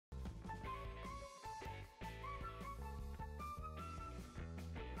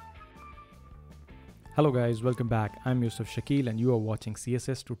Hello guys, welcome back. I'm Yusuf Shakeel and you are watching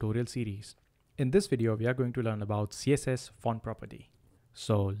CSS tutorial series. In this video, we are going to learn about CSS font property.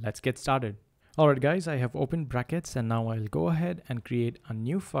 So let's get started. Alright guys, I have opened brackets and now I'll go ahead and create a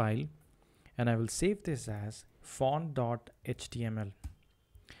new file and I will save this as font.html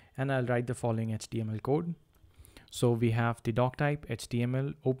and I'll write the following HTML code. So we have the doc type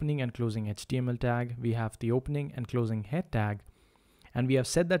HTML opening and closing HTML tag. We have the opening and closing head tag and we have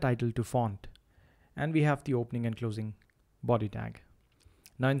set the title to font. And we have the opening and closing body tag.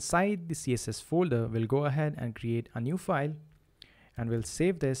 Now inside the CSS folder, we'll go ahead and create a new file and we'll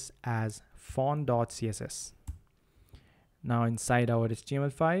save this as font.css. Now inside our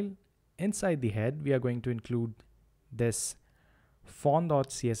HTML file, inside the head, we are going to include this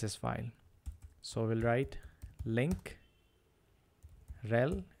font.css file. So we'll write link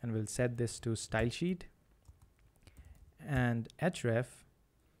rel and we'll set this to style sheet and href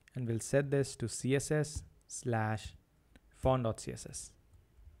and we'll set this to css/font.css.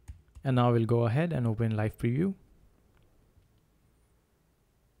 And now we'll go ahead and open live preview.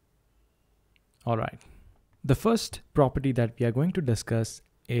 All right. The first property that we are going to discuss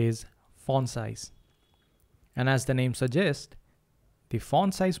is font size. And as the name suggests, the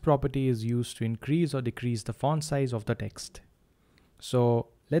font size property is used to increase or decrease the font size of the text. So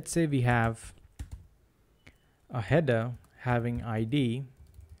let's say we have a header having ID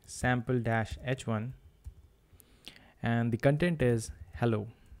sample-h1 and the content is hello.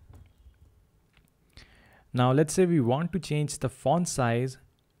 Now let's say we want to change the font size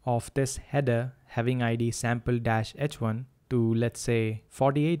of this header having ID sample-h1 to let's say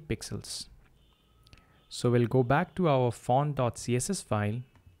 48 pixels. So we'll go back to our font.css file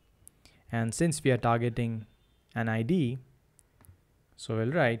and since we are targeting an ID, so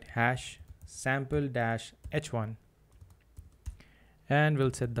we'll write hash sample-h1 and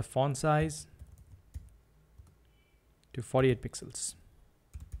we'll set the font size to 48 pixels.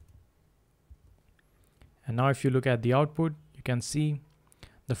 And now if you look at the output, you can see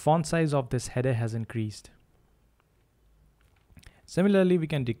the font size of this header has increased. Similarly, we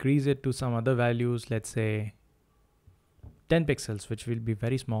can decrease it to some other values, let's say 10 pixels, which will be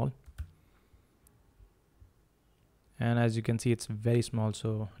very small. And as you can see, it's very small.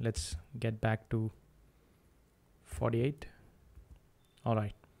 So let's get back to 48. All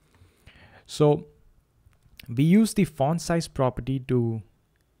right. So we use the font size property to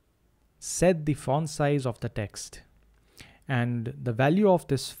set the font size of the text. And the value of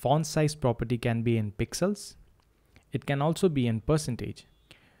this font size property can be in pixels. It can also be in percentage.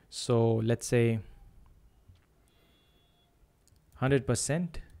 So let's say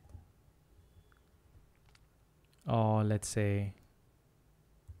 100% or let's say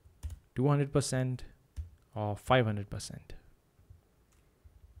 200% or 500%.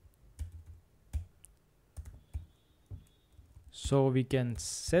 So we can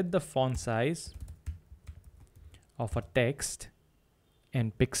set the font size of a text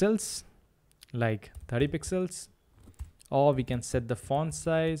in pixels like 30 pixels, or we can set the font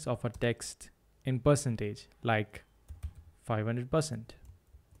size of a text in percentage like 500%.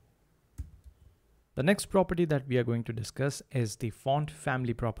 The next property that we are going to discuss is the font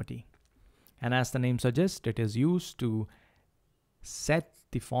family property. And as the name suggests, it is used to set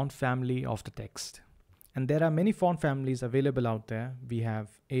the font family of the text. And there are many font families available out there. We have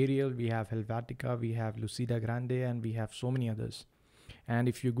Arial, we have Helvetica, we have Lucida Grande, and we have so many others. And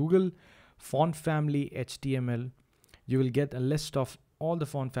if you Google font family HTML, you will get a list of all the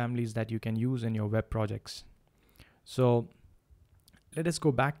font families that you can use in your web projects. So let us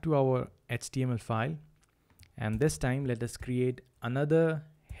go back to our HTML file. And this time, let us create another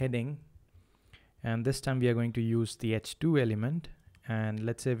heading. And this time we are going to use the h2 element. And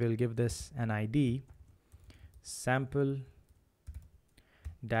let's say we'll give this an ID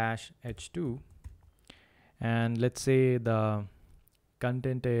sample-h2 and let's say the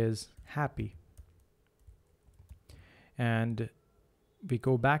content is happy and we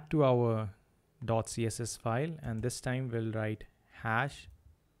go back to our .css file and this time we'll write hash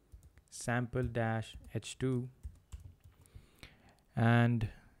sample-h2 and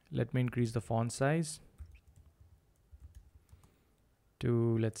let me increase the font size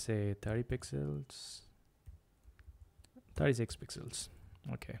to let's say 30 pixels 36 pixels.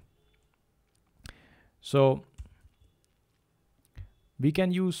 Okay. So we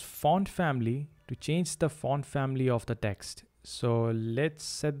can use font family to change the font family of the text. So let's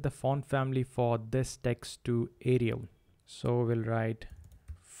set the font family for this text to Arial. So we'll write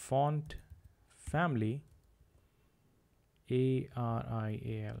font family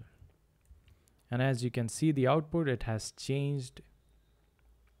Arial. And as you can see the output, it has changed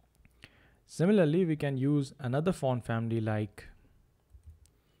Similarly, we can use another font family like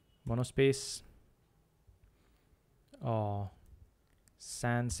monospace or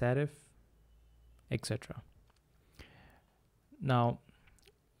sans serif, etc. Now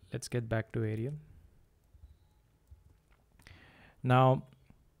let's get back to Arial. Now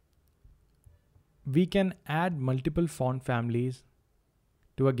we can add multiple font families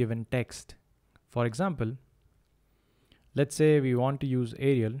to a given text. For example, let's say we want to use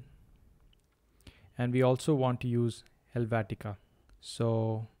Arial and we also want to use Helvetica.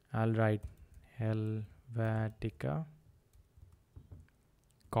 So I'll write Helvetica,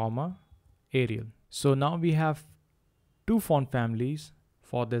 comma, Arial. So now we have two font families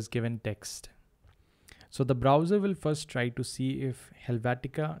for this given text. So the browser will first try to see if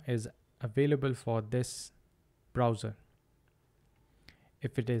Helvetica is available for this browser.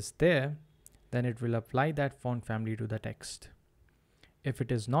 If it is there, then it will apply that font family to the text. If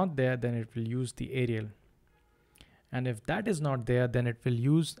it is not there, then it will use the Arial. And if that is not there, then it will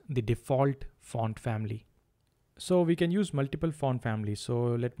use the default font family. So we can use multiple font families.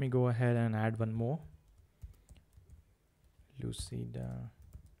 So let me go ahead and add one more. Lucida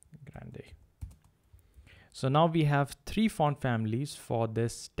Grande. So now we have three font families for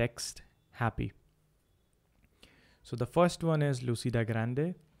this text happy. So the first one is Lucida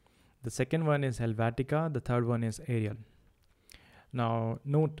Grande. The second one is Helvetica. The third one is Arial. Now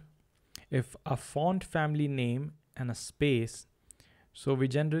note, if a font family name and a space, so we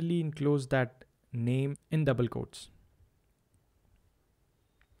generally enclose that name in double quotes.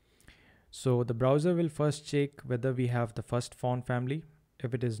 So the browser will first check whether we have the first font family.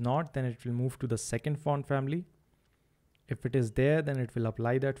 If it is not, then it will move to the second font family. If it is there, then it will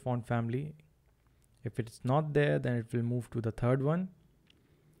apply that font family. If it's not there, then it will move to the third one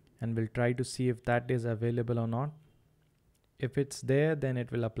and we'll try to see if that is available or not. If it's there, then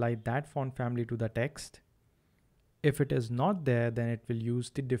it will apply that font family to the text. If it is not there, then it will use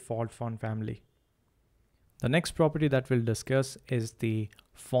the default font family. The next property that we'll discuss is the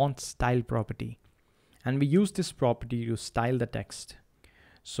font style property. And we use this property to style the text.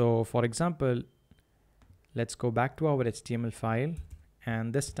 So for example, let's go back to our HTML file.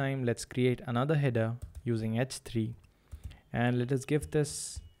 And this time let's create another header using h3. And let us give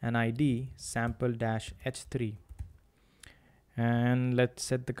this an ID sample-h3. And let's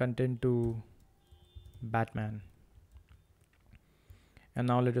set the content to Batman. And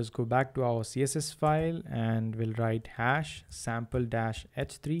now let us go back to our CSS file and we'll write hash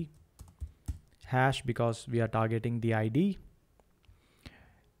sample-h3 hash because we are targeting the ID.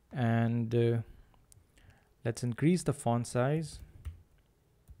 And let's increase the font size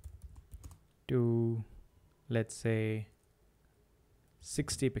to, let's say,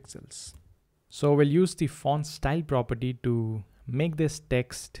 60 pixels. So we'll use the font style property to make this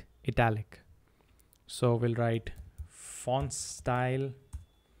text italic. So we'll write font style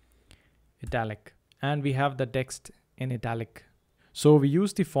italic and we have the text in italic. So we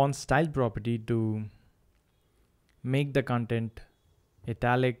use the font style property to make the content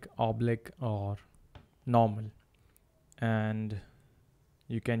italic, oblique or normal, and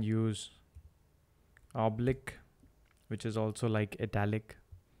you can use oblique, which is also like italic.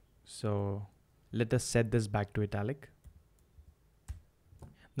 So let us set this back to italic.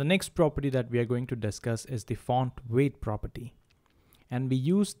 The next property that we are going to discuss is the font weight property. And we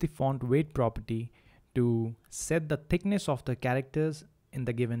use the font weight property to set the thickness of the characters in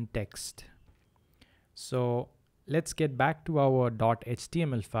the given text. So let's get back to our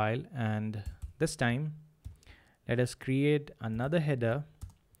 .html file, and this time let us create another header,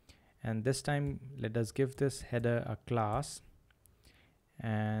 and this time let us give this header a class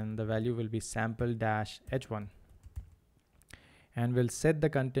and the value will be sample-h1. And we'll set the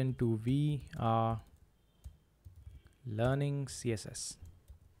content to we are learning CSS.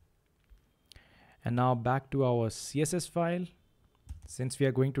 And now back to our CSS file. Since we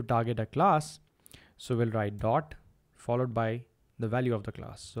are going to target a class, so we'll write dot followed by the value of the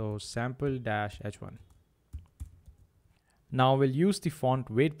class. So sample-h1. Now we'll use the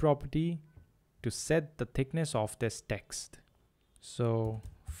font weight property to set the thickness of this text. So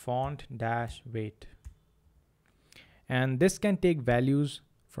font-weight. And this can take values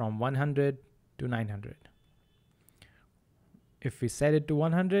from 100 to 900. If we set it to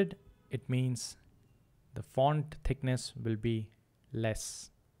 100, it means the font thickness will be less.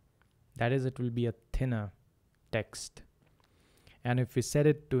 That is, it will be a thinner text. And if we set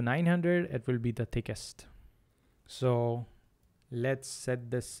it to 900, it will be the thickest. So let's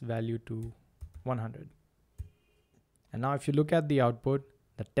set this value to 100. And now if you look at the output,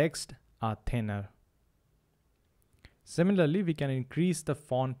 the text are thinner. Similarly, we can increase the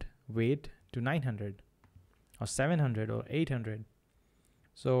font weight to 900 or 700 or 800.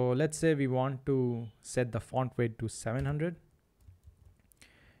 So let's say we want to set the font weight to 700.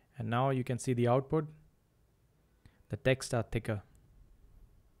 And now you can see the output. The text are thicker.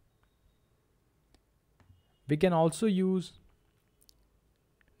 We can also use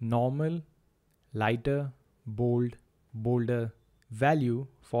normal, lighter, bold, bolder value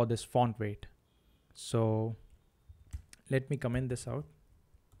for this font weight. So let me comment this out.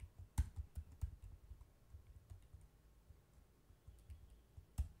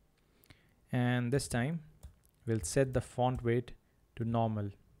 And this time we'll set the font weight to normal.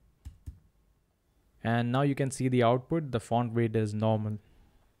 And now you can see the output. The font weight is normal.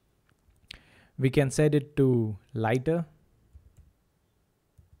 We can set it to lighter.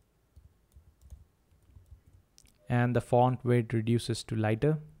 And the font weight reduces to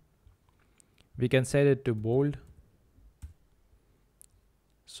lighter. We can set it to bold.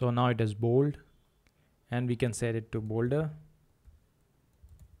 So now it is bold. And we can set it to bolder.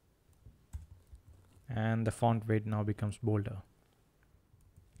 And the font weight now becomes bolder.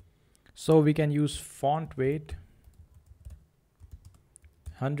 So we can use font weight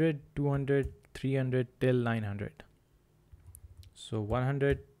 100, 200, 300 till 900. So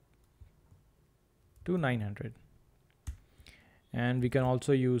 100 to 900. And we can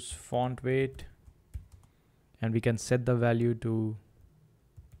also use font weight, and we can set the value to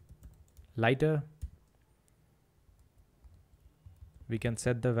lighter. We can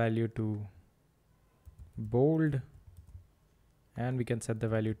set the value to bold, and we can set the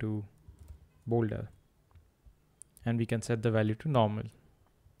value to bolder, and we can set the value to normal.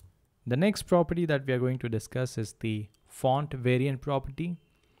 The next property that we are going to discuss is the font variant property,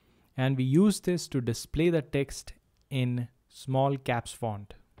 and we use this to display the text in small caps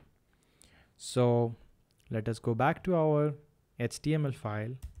font. So let us go back to our HTML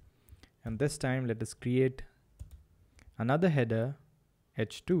file, and this time let us create another header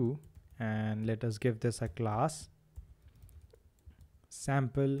h2, and let us give this a class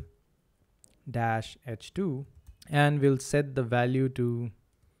sample dash h2, and we'll set the value to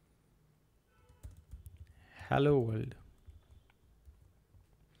hello world.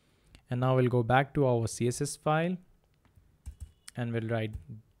 And now we'll go back to our CSS file, and we'll write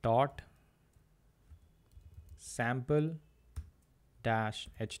dot sample dash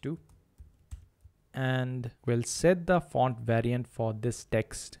h2, and we'll set the font variant for this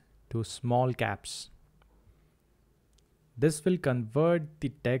text to small caps. This will convert the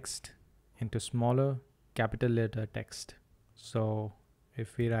text into smaller capital letter text. So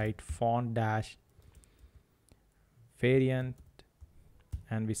if we write font dash variant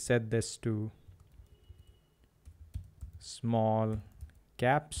and we set this to small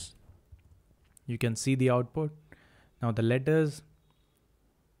caps, you can see the output. Now the letters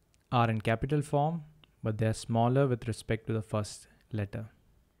are in capital form, but they're smaller with respect to the first letter.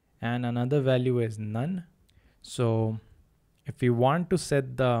 And another value is none. So if we want to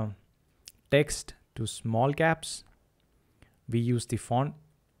set the text to small caps, we use the font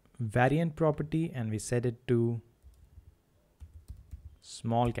variant property and we set it to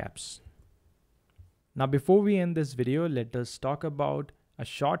small caps. Now before we end this video, let us talk about a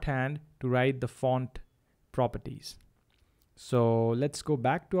shorthand to write the font properties. So let's go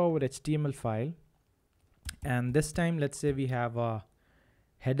back to our HTML file, and this time let's say we have a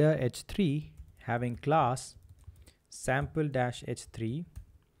header h3 having class sample-h3,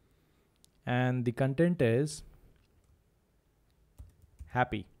 and the content is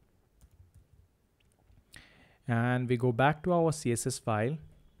happy. And we go back to our CSS file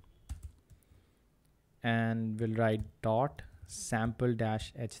and we'll write dot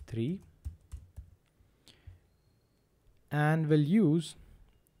sample-h3, and we'll use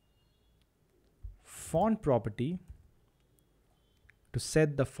font property to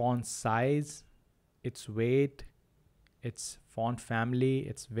set the font size, its weight, its font family,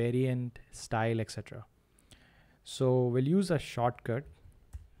 its variant, style, etc. So we'll use a shortcut,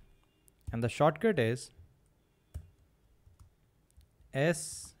 and the shortcut is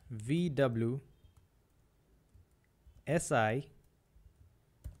SVW SIHEFA,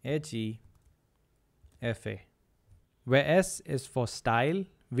 where S is for style,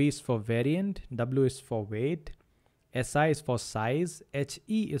 V is for variant, W is for weight, SI is for size,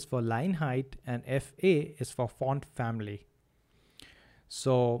 HE is for line height, and FA is for font family.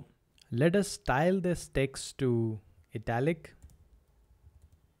 So let us style this text to italic,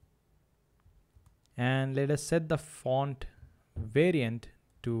 and let us set the font variant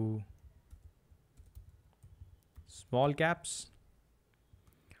to small caps,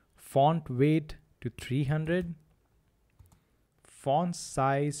 font weight to 300, font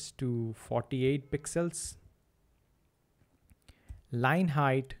size to 48 pixels, line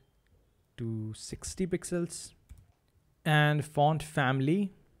height to 60 pixels, and font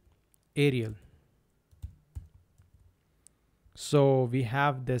family Arial. So we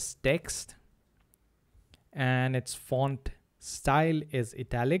have this text and its font style is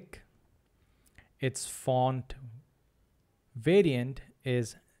italic. Its font variant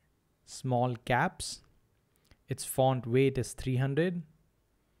is small caps. Its font weight is 300.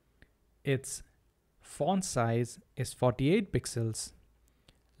 Its font size is 48 pixels.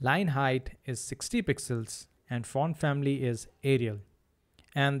 Line height is 60 pixels and font family is Arial.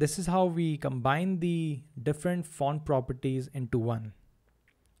 And this is how we combine the different font properties into one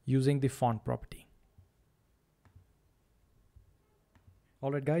using the font property.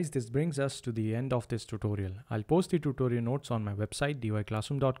 Alright guys, this brings us to the end of this tutorial. I'll post the tutorial notes on my website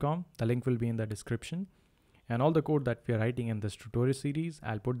duyclassroom.com. The link will be in the description. And all the code that we are writing in this tutorial series,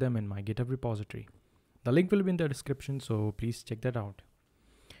 I'll put them in my GitHub repository. The link will be in the description, so please check that out.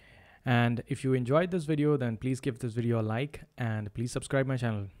 And if you enjoyed this video, then please give this video a like and please subscribe my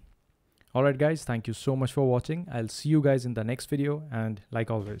channel. Alright guys, thank you so much for watching. I'll see you guys in the next video, and like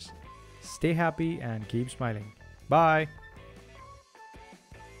always, stay happy and keep smiling. Bye.